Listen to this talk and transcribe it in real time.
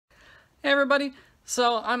Hey everybody,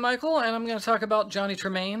 so I'm Michael and I'm going to talk about Johnny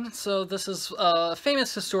Tremain. So this is a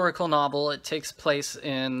famous historical novel. It takes place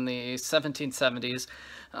in the 1770s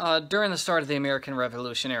during the start of the American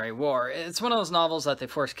Revolutionary War. It's one of those novels that they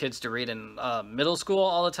force kids to read in middle school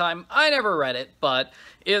all the time. I never read it, but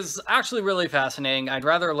is actually really fascinating. I'd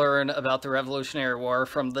rather learn about the Revolutionary War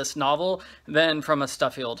from this novel than from a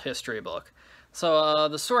stuffy old history book. So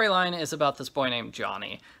the storyline is about this boy named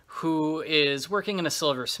Johnny, who is working in a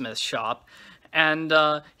silversmith shop, and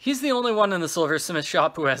he's the only one in the silversmith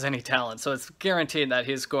shop who has any talent, so it's guaranteed that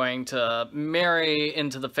he's going to marry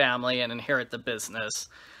into the family and inherit the business.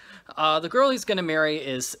 The girl he's going to marry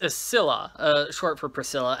is Scylla, short for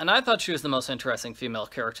Priscilla, and I thought she was the most interesting female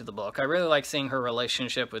character of the book. I really like seeing her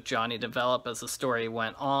relationship with Johnny develop as the story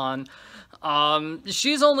went on.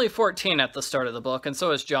 She's only 14 at the start of the book, and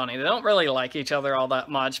so is Johnny. They don't really like each other all that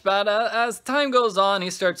much, but as time goes on, he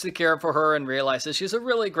starts to care for her and realizes she's a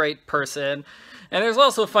really great person. And there's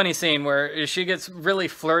also a funny scene where she gets really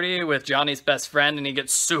flirty with Johnny's best friend, and he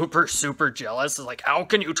gets super, super jealous. It's like, how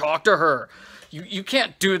can you talk to her? You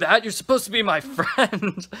can't do that. You're supposed to be my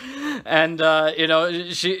friend. And, you know,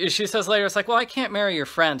 she says later, it's like, well, I can't marry your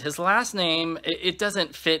friend. His last name, it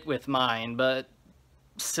doesn't fit with mine, but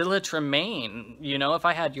Scylla Tremain, you know, if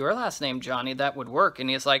I had your last name, Johnny, that would work. And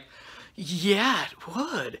he's like, yeah, it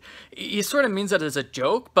would. He sort of means it as a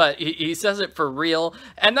joke, but he says it for real.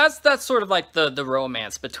 And that's sort of like the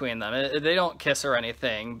romance between them. They don't kiss or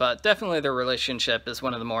anything, but definitely their relationship is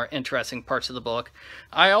one of the more interesting parts of the book.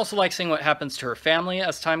 I also like seeing what happens to her family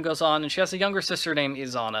as time goes on, and she has a younger sister named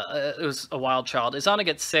Izana. It was a wild child. Izana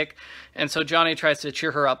gets sick, and so Johnny tries to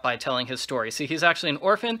cheer her up by telling his story. See, he's actually an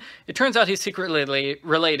orphan. It turns out he's secretly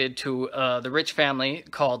related to the rich family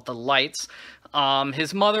called the Lights.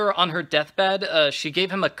 His mother, on her deathbed, she gave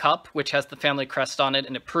him a cup which has the family crest on it,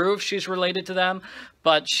 and it proves she's related to them,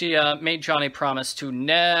 but she made Johnny promise to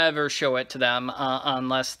never show it to them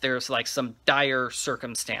unless there's like some dire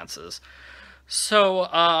circumstances.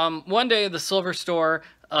 So one day the silver store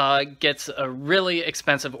gets a really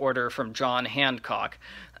expensive order from John Hancock.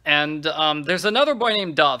 And there's another boy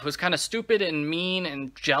named Dove who's kind of stupid and mean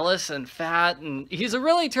and jealous and fat, and he's a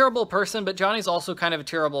really terrible person, but Johnny's also kind of a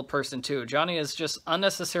terrible person too. Johnny is just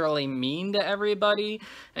unnecessarily mean to everybody,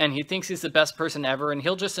 and he thinks he's the best person ever, and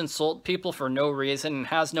he'll just insult people for no reason and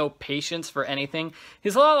has no patience for anything.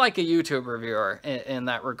 He's a lot like a YouTube reviewer in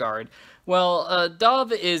that regard. Well,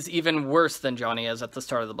 Dove is even worse than Johnny is at the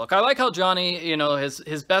start of the book. I like how Johnny, you know,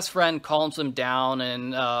 his best friend calms him down,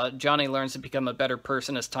 and Johnny learns to become a better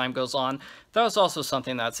person as time goes on. That was also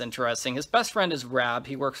something that's interesting. His best friend is Rab.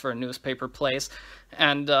 He works for a newspaper place,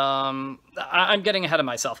 and I'm getting ahead of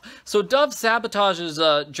myself. So Dove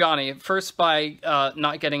sabotages Johnny, first by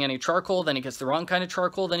not getting any charcoal, then he gets the wrong kind of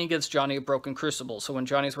charcoal, then he gives Johnny a broken crucible. So when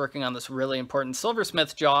Johnny's working on this really important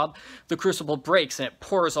silversmith job, the crucible breaks and it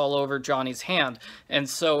pours all over Johnny's hand. And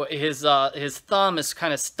so his thumb is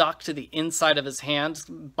kind of stuck to the inside of his hand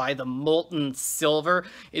by the molten silver.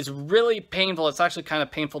 It's really painful. It's actually kind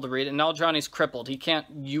of painful to read. And now Johnny's crippled. He can't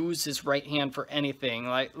use his right hand for anything.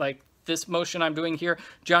 Like this motion I'm doing here,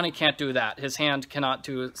 Johnny can't do that. His hand cannot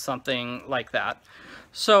do something like that.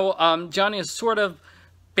 So Johnny is sort of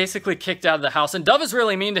basically kicked out of the house, and Dove is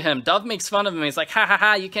really mean to him. Dove makes fun of him. He's like, ha ha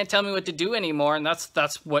ha, you can't tell me what to do anymore. And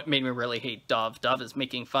that's what made me really hate Dove. Dove is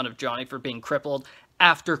making fun of Johnny for being crippled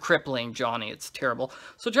after crippling Johnny. It's terrible.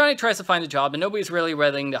 So Johnny tries to find a job, and nobody's really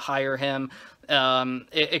willing to hire him,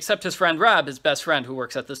 except his friend Rab, his best friend, who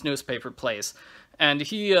works at this newspaper place. And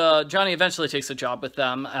Johnny eventually takes a job with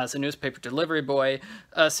them as a newspaper delivery boy,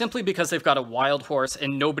 simply because they've got a wild horse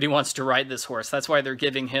and nobody wants to ride this horse. That's why they're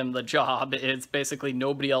giving him the job. It's basically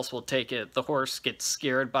nobody else will take it. The horse gets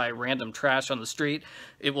scared by random trash on the street.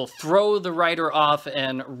 It will throw the rider off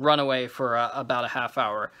and run away for about a half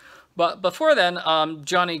hour. But before then,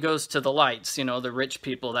 Johnny goes to the Lights, you know, the rich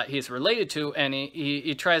people that he's related to, and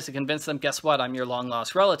he tries to convince them, guess what, I'm your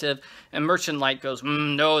long-lost relative. And Merchant Light goes,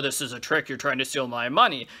 no, this is a trick, you're trying to steal my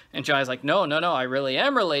money. And Johnny's like, no, I really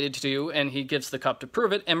am related to you, and he gives the cup to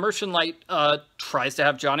prove it. And Merchant Light tries to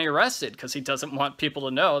have Johnny arrested, because he doesn't want people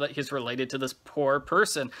to know that he's related to this poor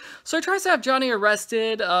person. So he tries to have Johnny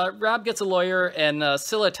arrested, Rab gets a lawyer, and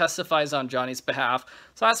Scylla testifies on Johnny's behalf.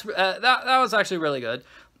 So that was actually really good.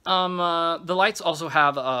 The Lights also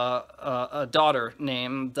have a daughter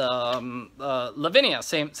named Lavinia,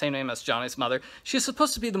 same name as Johnny's mother. She's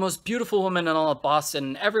supposed to be the most beautiful woman in all of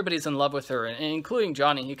Boston. Everybody's in love with her, including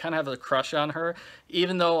Johnny. He kind of has a crush on her,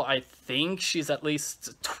 even though I think she's at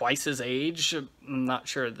least twice his age. I'm not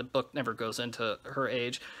sure. The book never goes into her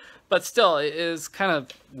age, but still, it is kind of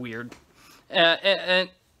weird. And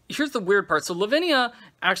here's the weird part. So Lavinia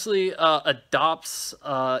actually adopts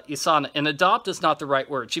Isana. And adopt is not the right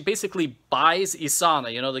word. She basically buys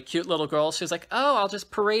Isana, you know, the cute little girl. She's like, oh, I'll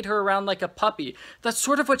just parade her around like a puppy. That's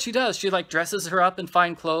sort of what she does. She like dresses her up in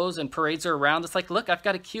fine clothes and parades her around. It's like, look, I've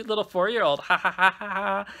got a cute little 4-year-old. Ha ha ha ha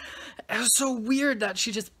ha. It was so weird that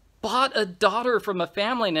she just bought a daughter from a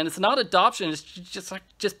family, and it's not adoption. It's just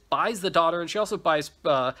buys the daughter, and she also buys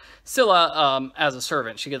Scylla as a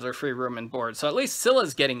servant. She gives her free room and board, so at least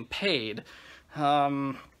Scylla's getting paid.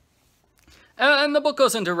 And the book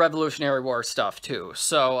goes into Revolutionary War stuff too.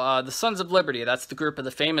 So the Sons of Liberty, that's the group of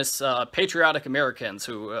the famous patriotic Americans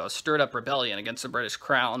who stirred up rebellion against the British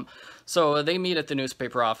Crown. So they meet at the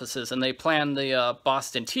newspaper offices, and they plan the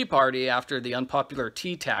Boston Tea Party after the unpopular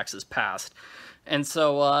tea tax is passed. And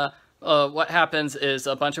so what happens is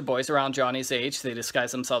a bunch of boys around Johnny's age, they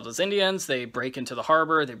disguise themselves as Indians, they break into the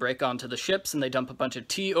harbor, they break onto the ships, and they dump a bunch of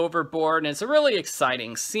tea overboard, and it's a really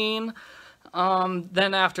exciting scene.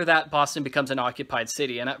 Then after that, Boston becomes an occupied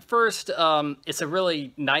city, and at first, it's a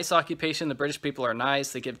really nice occupation. The British people are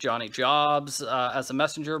nice, they give Johnny jobs as a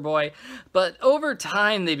messenger boy, but over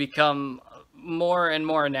time they become more and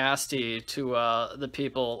more nasty to the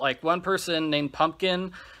people. Like one person named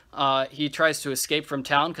Pumpkin, he tries to escape from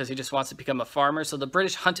town because he just wants to become a farmer. So the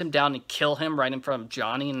British hunt him down and kill him right in front of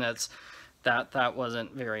Johnny, and that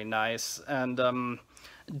wasn't very nice. And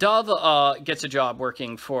Dove gets a job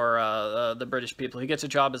working for the British people. He gets a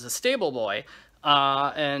job as a stable boy.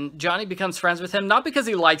 And Johnny becomes friends with him, not because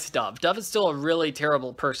he likes Dove. Dove is still a really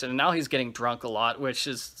terrible person, and now he's getting drunk a lot, which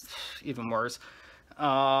is even worse.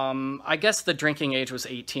 I guess the drinking age was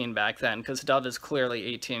 18 back then, because Dove is clearly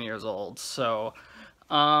 18 years old. So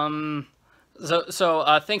thanks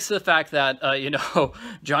to the fact that, you know,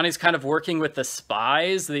 Johnny's kind of working with the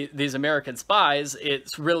spies, these American spies,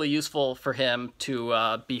 it's really useful for him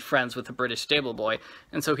to be friends with the British stable boy.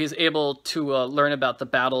 And so he's able to learn about the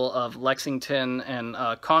Battle of Lexington and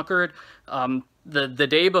Concord the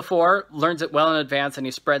day before, learns it well in advance, and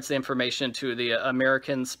he spreads the information to the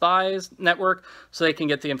American Spies Network so they can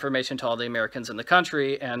get the information to all the Americans in the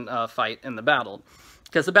country and fight in the battle.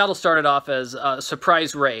 Because the battle started off as a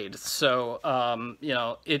surprise raid, so, you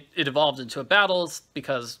know, it evolved into a battle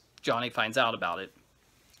because Johnny finds out about it.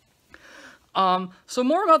 So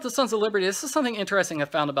more about the Sons of Liberty. This is something interesting I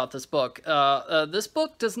found about this book. This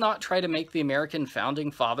book does not try to make the American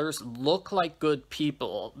founding fathers look like good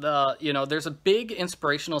people. You know, there's a big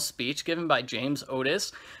inspirational speech given by James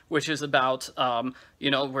Otis, which is about,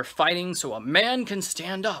 you know, we're fighting so a man can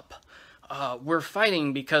stand up. We're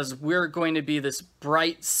fighting because we're going to be this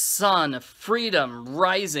bright sun of freedom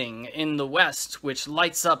rising in the West, which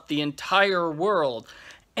lights up the entire world.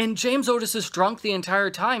 And James Otis is drunk the entire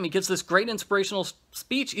time. He gives this great inspirational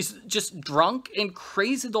speech. He's just drunk and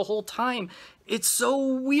crazy the whole time. It's so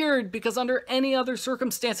weird because under any other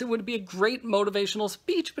circumstance it would be a great motivational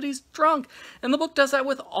speech, but he's drunk. And the book does that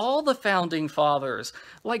with all the founding fathers.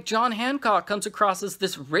 Like John Hancock comes across as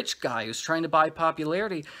this rich guy who's trying to buy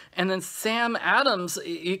popularity. And then Sam Adams,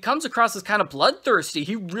 he comes across as kind of bloodthirsty.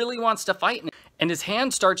 He really wants to fight. And his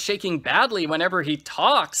hand starts shaking badly whenever he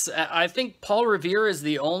talks. I think Paul Revere is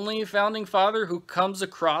the only founding father who comes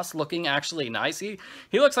across looking actually nice. He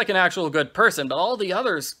looks like an actual good person, but all the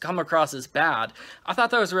others come across as bad. I thought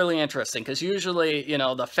that was really interesting, because usually, you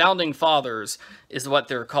know, the founding fathers is what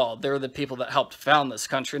they're called. They're the people that helped found this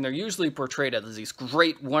country, and they're usually portrayed as these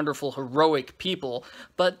great, wonderful, heroic people.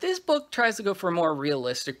 But this book tries to go for a more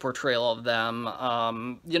realistic portrayal of them.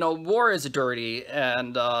 You know, war is dirty,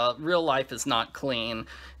 and real life is not clean,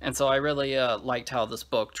 and so I really liked how this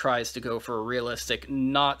book tries to go for a realistic,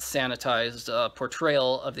 not sanitized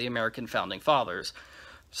portrayal of the American founding fathers.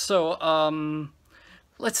 So,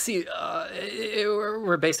 let's see,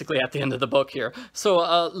 we're basically at the end of the book here. So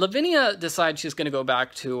Lavinia decides she's going to go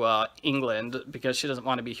back to England because she doesn't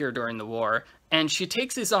want to be here during the war, and she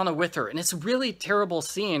takes Isana with her, and it's a really terrible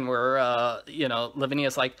scene where, you know,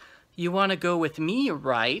 Lavinia's like, you want to go with me,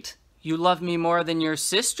 right? You love me more than your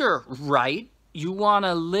sister, right? You want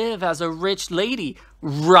to live as a rich lady,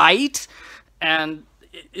 right? And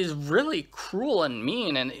it is really cruel and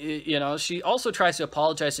mean. And, you know, she also tries to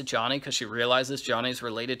apologize to Johnny because she realizes Johnny's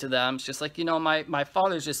related to them. She's just like, you know, my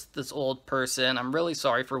father's just this old person. I'm really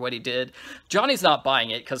sorry for what he did. Johnny's not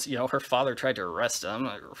buying it because, you know, her father tried to arrest him.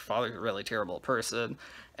 Her father's a really terrible person.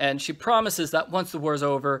 And she promises that once the war's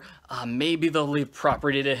over, maybe they'll leave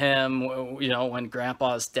property to him, you know, when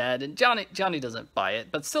Grandpa's dead. And Johnny doesn't buy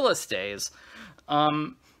it, but Scylla stays.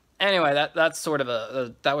 Anyway, that's sort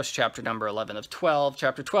of that was chapter number 11 of 12.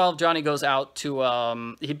 Chapter 12, Johnny goes out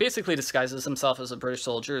to, he basically disguises himself as a British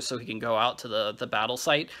soldier so he can go out to the battle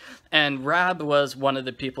site. And Rab was one of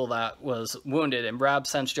the people that was wounded, and Rab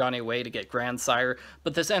sends Johnny away to get Grandsire.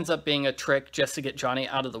 But this ends up being a trick just to get Johnny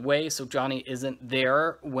out of the way, so Johnny isn't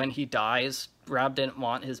there when he dies. Rab didn't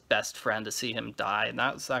want his best friend to see him die, and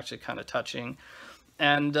that was actually kind of touching.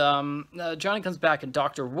 And Johnny comes back, and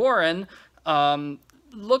Dr. Warren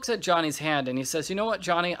looks at Johnny's hand and he says, you know what,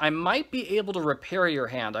 Johnny, I might be able to repair your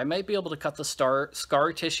hand. I might be able to cut the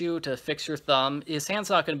scar tissue to fix your thumb. His hand's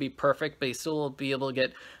not going to be perfect, but he still will be able to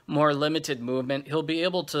get more limited movement. He'll be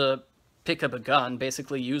able to pick up a gun,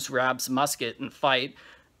 basically use Rab's musket and fight.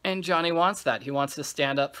 And Johnny wants that. He wants to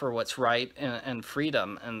stand up for what's right and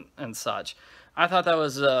freedom and such. I thought that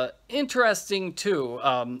was interesting, too.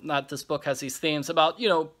 That this book has these themes about, you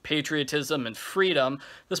know, patriotism and freedom.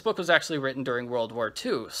 This book was actually written during World War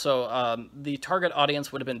II, so the target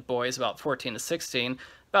audience would have been boys about 14 to 16,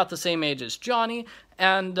 about the same age as Johnny,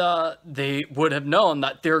 and they would have known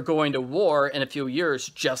that they're going to war in a few years,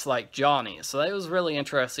 just like Johnny. So that was really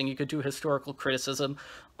interesting. You could do historical criticism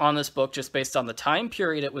on this book just based on the time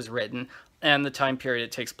period it was written and the time period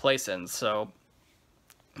it takes place in, so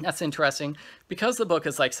that's interesting. Because the book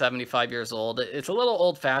is like 75 years old, it's a little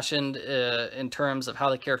old-fashioned in terms of how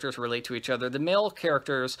the characters relate to each other. The male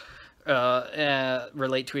characters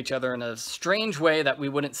relate to each other in a strange way that we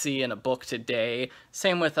wouldn't see in a book today.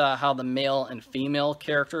 Same with how the male and female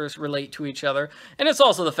characters relate to each other. And it's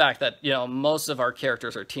also the fact that, you know, most of our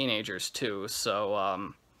characters are teenagers too,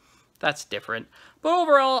 so that's different. But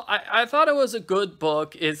overall, I thought it was a good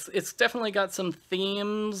book. It's definitely got some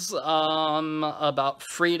themes about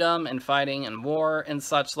freedom and fighting and war and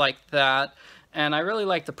such like that. And I really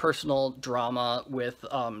like the personal drama with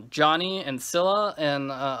Johnny and Scylla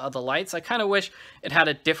and the Lights. I kind of wish it had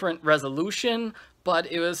a different resolution,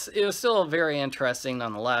 but it was still very interesting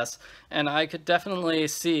nonetheless. And I could definitely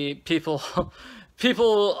see people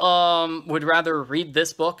would rather read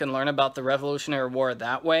this book and learn about the Revolutionary War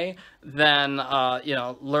that way than, you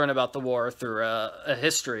know, learn about the war through a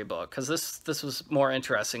history book, because this was more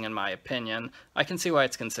interesting in my opinion. I can see why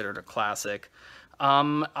it's considered a classic.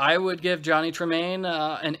 I would give Johnny Tremain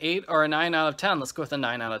an 8 or a 9 out of 10. Let's go with a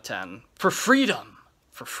 9 out of 10. For freedom!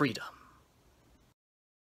 For freedom.